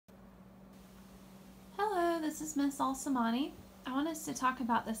this is Miss Alsamani. I want us to talk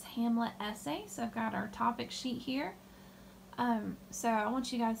about this Hamlet essay. So I've got our topic sheet here. So I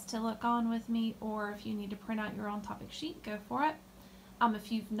want you guys to look on with me, or if you need to print out your own topic sheet, go for it.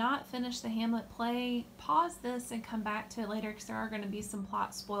 If you've not finished the Hamlet play, pause this and come back to it later, because there are going to be some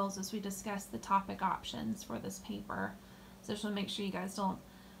plot spoils as we discuss the topic options for this paper. So just want to make sure you guys don't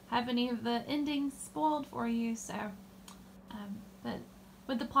have any of the endings spoiled for you. So, but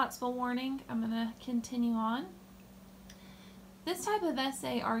with the plot spoil warning, I'm going to continue on. This type of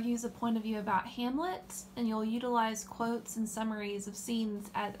essay argues a point of view about Hamlet, and you'll utilize quotes and summaries of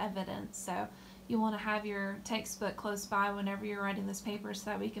scenes as evidence. So you want to have your textbook close by whenever you're writing this paper so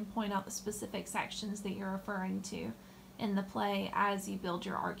that we can point out the specific sections that you're referring to in the play as you build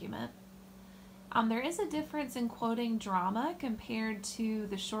your argument. There is a difference in quoting drama compared to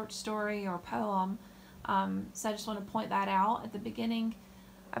the short story or poem, so I just want to point that out at the beginning.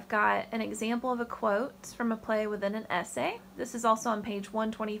 I've got an example of a quote from a play within an essay. This is also on page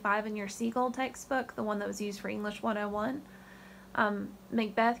 125 in your Siegel textbook, the one that was used for English 101.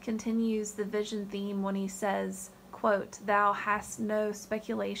 Macbeth continues the vision theme when he says, quote, "Thou hast no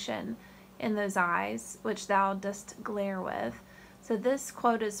speculation in those eyes, which thou dost glare with." So this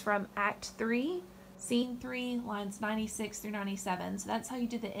quote is from Act 3, Scene 3, lines 96 through 97. So that's how you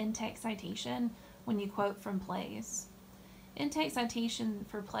do the in-text citation when you quote from plays. In-text citation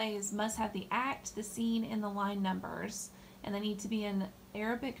for plays must have the act, the scene, and the line numbers, and they need to be in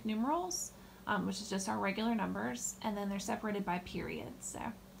Arabic numerals, which is just our regular numbers, and then they're separated by periods.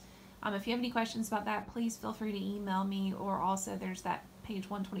 So if you have any questions about that, please feel free to email me, or also there's that page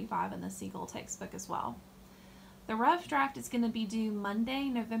 125 in the Siegel textbook as well. The rough draft is going to be due Monday,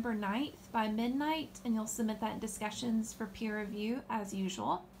 November 9th by midnight, and you'll submit that in discussions for peer review as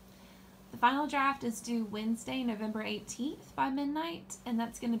usual. The final draft is due Wednesday, November 18th by midnight, and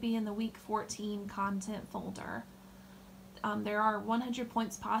that's going to be in the week 14 content folder. There are 100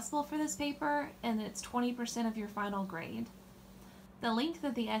 points possible for this paper, and it's 20% of your final grade. The length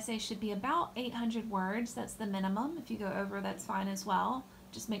of the essay should be about 800 words. That's the minimum. If you go over, that's fine as well.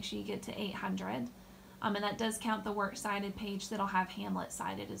 Just make sure you get to 800. And that does count the works cited page that'll have Hamlet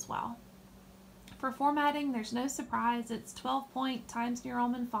cited as well. For formatting, there's no surprise. It's 12-point Times New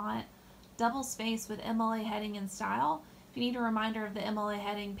Roman font, double space with MLA heading and style. If you need a reminder of the MLA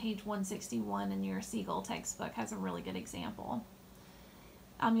heading, page 161 in your Siegel textbook has a really good example.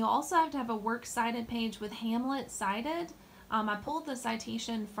 You'll also have to have a works cited page with Hamlet cited. I pulled the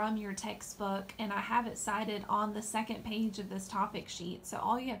citation from your textbook, and I have it cited on the second page of this topic sheet. So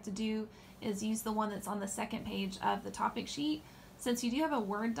all you have to do is use the one that's on the second page of the topic sheet. Since you do have a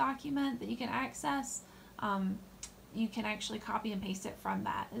Word document that you can access, you can actually copy and paste it from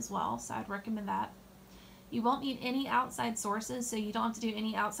that as well, so I'd recommend that. You won't need any outside sources, so you don't have to do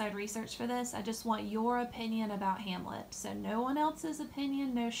any outside research for this. I just want your opinion about Hamlet. So no one else's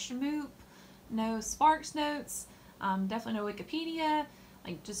opinion, no schmoop, no Sparks notes, definitely no Wikipedia.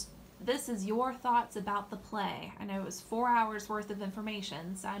 This is your thoughts about the play. I know it was 4 hours worth of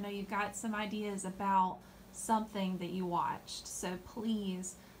information, so I know you've got some ideas about something that you watched. So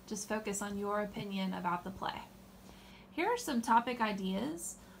please just focus on your opinion about the play. Here are some topic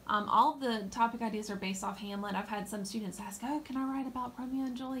ideas. All of the topic ideas are based off Hamlet. I've had some students ask, oh, can I write about Romeo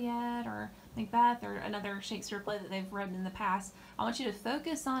and Juliet or Macbeth or another Shakespeare play that they've read in the past? I want you to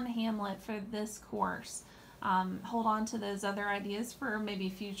focus on Hamlet for this course. Hold on to those other ideas for maybe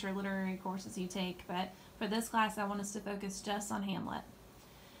future literary courses you take, but for this class I want us to focus just on Hamlet.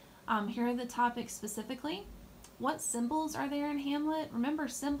 Here are the topics specifically. What symbols are there in Hamlet? Remember,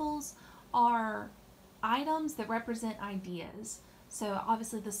 symbols are items that represent ideas. So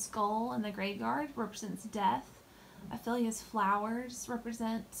obviously the skull in the graveyard represents death. Ophelia's flowers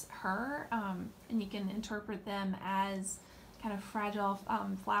represent her, and you can interpret them as kind of fragile.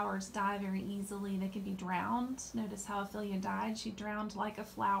 Flowers die very easily. They can be drowned. Notice how Ophelia died. She drowned like a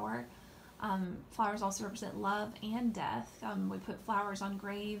flower. Flowers also represent love and death. We put flowers on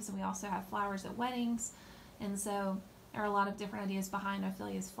graves, and we also have flowers at weddings. And so there are a lot of different ideas behind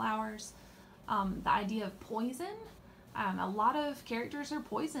Ophelia's flowers. The idea of poison. A lot of characters are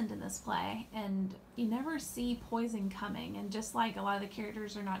poisoned in this play, and you never see poison coming. And just like a lot of the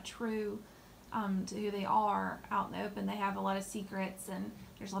characters are not true to who they are out in the open, they have a lot of secrets, and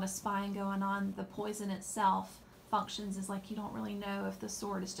there's a lot of spying going on. The poison itself functions as like you don't really know if the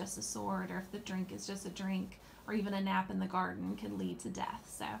sword is just a sword, or if the drink is just a drink, or even a nap in the garden can lead to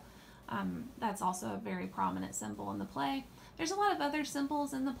death. So that's also a very prominent symbol in the play. There's a lot of other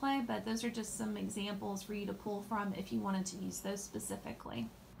symbols in the play, but those are just some examples for you to pull from if you wanted to use those specifically.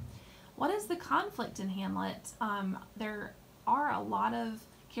 What is the conflict in Hamlet? There are a lot of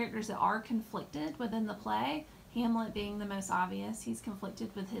characters that are conflicted within the play, Hamlet being the most obvious. He's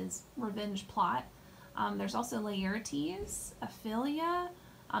conflicted with his revenge plot. There's also Laertes, Ophelia,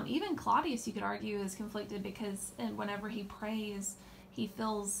 even Claudius, you could argue, is conflicted because whenever he prays, he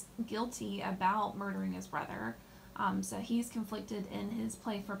feels guilty about murdering his brother. So he's conflicted in his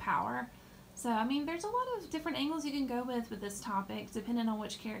play for power. So, I mean, there's a lot of different angles you can go with this topic, depending on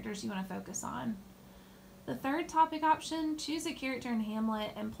which characters you want to focus on. The third topic option, choose a character in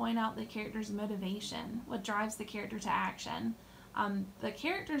Hamlet and point out the character's motivation, what drives the character to action. The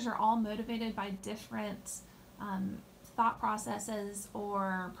characters are all motivated by different thought processes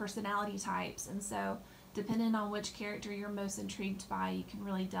or personality types, and so depending on which character you're most intrigued by, you can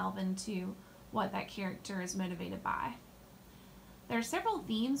really delve into what that character is motivated by. There are several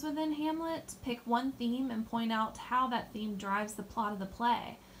themes within Hamlet. Pick one theme and point out how that theme drives the plot of the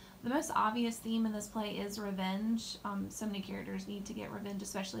play. The most obvious theme in this play is revenge. So many characters need to get revenge,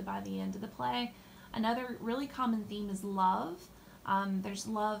 especially by the end of the play. Another really common theme is love. There's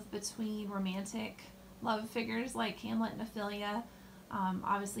love between romantic love figures like Hamlet and Ophelia.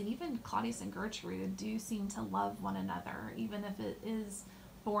 Obviously, even Claudius and Gertrude do seem to love one another, even if it is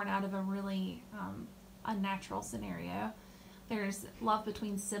born out of a really unnatural scenario. There's love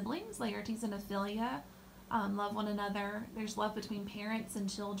between siblings, Laertes and Ophelia, love one another. There's love between parents and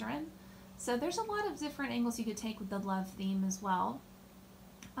children. So there's a lot of different angles you could take with the love theme as well.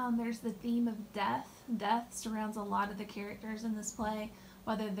 There's the theme of death. Death surrounds a lot of the characters in this play,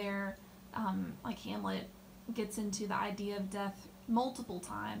 whether they're, like Hamlet gets into the idea of death multiple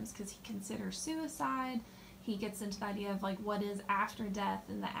times because he considers suicide. He gets into the idea of like what is after death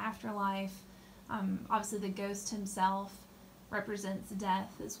and the afterlife. Obviously the ghost himself represents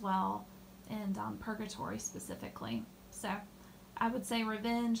death as well, and purgatory specifically. So I would say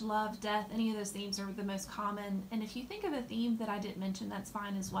revenge, love, death, any of those themes are the most common. And if you think of a theme that I didn't mention, that's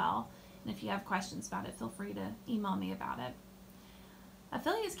fine as well. And if you have questions about it, feel free to email me about it.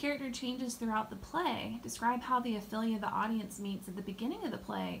 Ophelia's character changes throughout the play. Describe how the Ophelia the audience meets at the beginning of the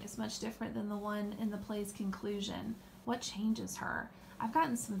play is much different than the one in the play's conclusion. What changes her? I've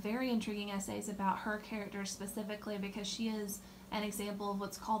gotten some very intriguing essays about her character specifically because she is an example of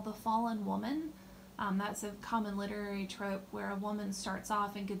what's called the fallen woman. That's a common literary trope where a woman starts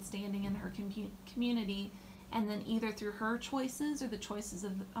off in good standing in her community, and then either through her choices or the choices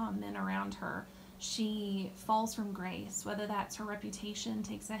of men around her, she falls from grace, whether that's her reputation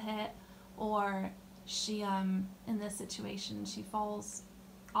takes a hit or she, in this situation, she falls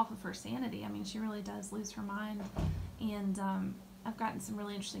off of her sanity. I mean, she really does lose her mind. And I've gotten some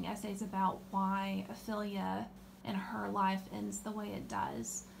really interesting essays about why Ophelia in her life ends the way it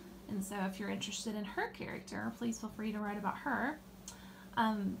does. And so if you're interested in her character, please feel free to write about her.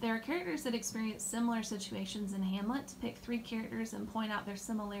 There are characters that experience similar situations in Hamlet. Pick 3 characters and point out their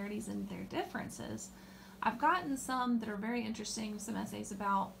similarities and their differences. I've gotten some that are very interesting, some essays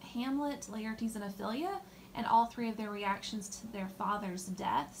about Hamlet, Laertes, and Ophelia, and all 3 of their reactions to their father's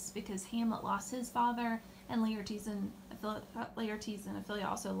deaths, because Hamlet lost his father, and Laertes and Ophelia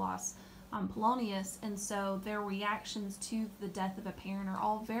also lost Polonius, and so their reactions to the death of a parent are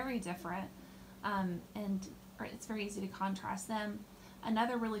all very different, and it's very easy to contrast them.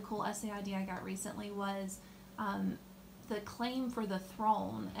 Another really cool essay idea I got recently was the claim for the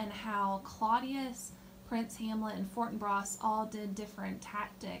throne and how Claudius, Prince Hamlet, and Fortinbras all did different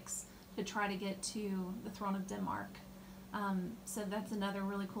tactics to try to get to the throne of Denmark. So that's another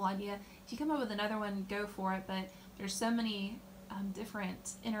really cool idea. If you come up with another one, go for it, but there's so many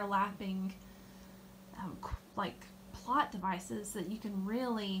different interlapping like plot devices that you can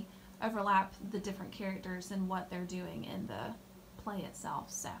really overlap the different characters and what they're doing in the play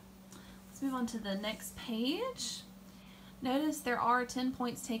itself. So let's move on to the next page. Notice there are 10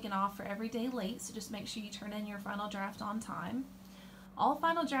 points taken off for every day late, so just make sure you turn in your final draft on time. All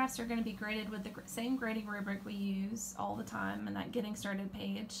final drafts are going to be graded with the same grading rubric we use all the time in that getting started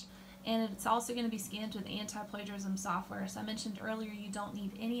page. And it's also going to be scanned with anti-plagiarism software. So I mentioned earlier you don't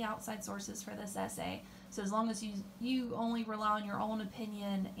need any outside sources for this essay. So as long as you only rely on your own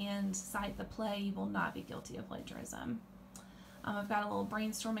opinion and cite the play, you will not be guilty of plagiarism. I've got a little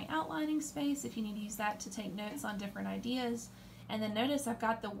brainstorming outlining space if you need to use that to take notes on different ideas. And then notice I've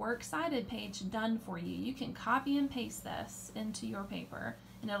got the works cited page done for you. You can copy and paste this into your paper,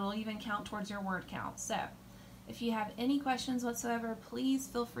 and it'll even count towards your word count. So if you have any questions whatsoever, please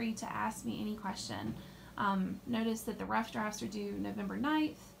feel free to ask me any question. Notice that the rough drafts are due November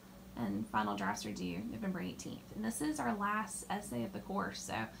 9th and final drafts are due November 18th. And this is our last essay of the course.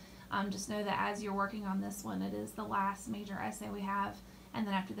 So just know that as you're working on this one, it is the last major essay we have. And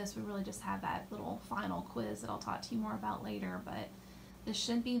then after this, we really just have that little final quiz that I'll talk to you more about later. But this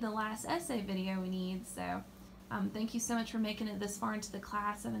should be the last essay video we need. So thank you so much for making it this far into the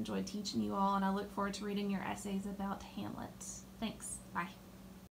class. I've enjoyed teaching you all, and I look forward to reading your essays about Hamlet. Thanks. Bye.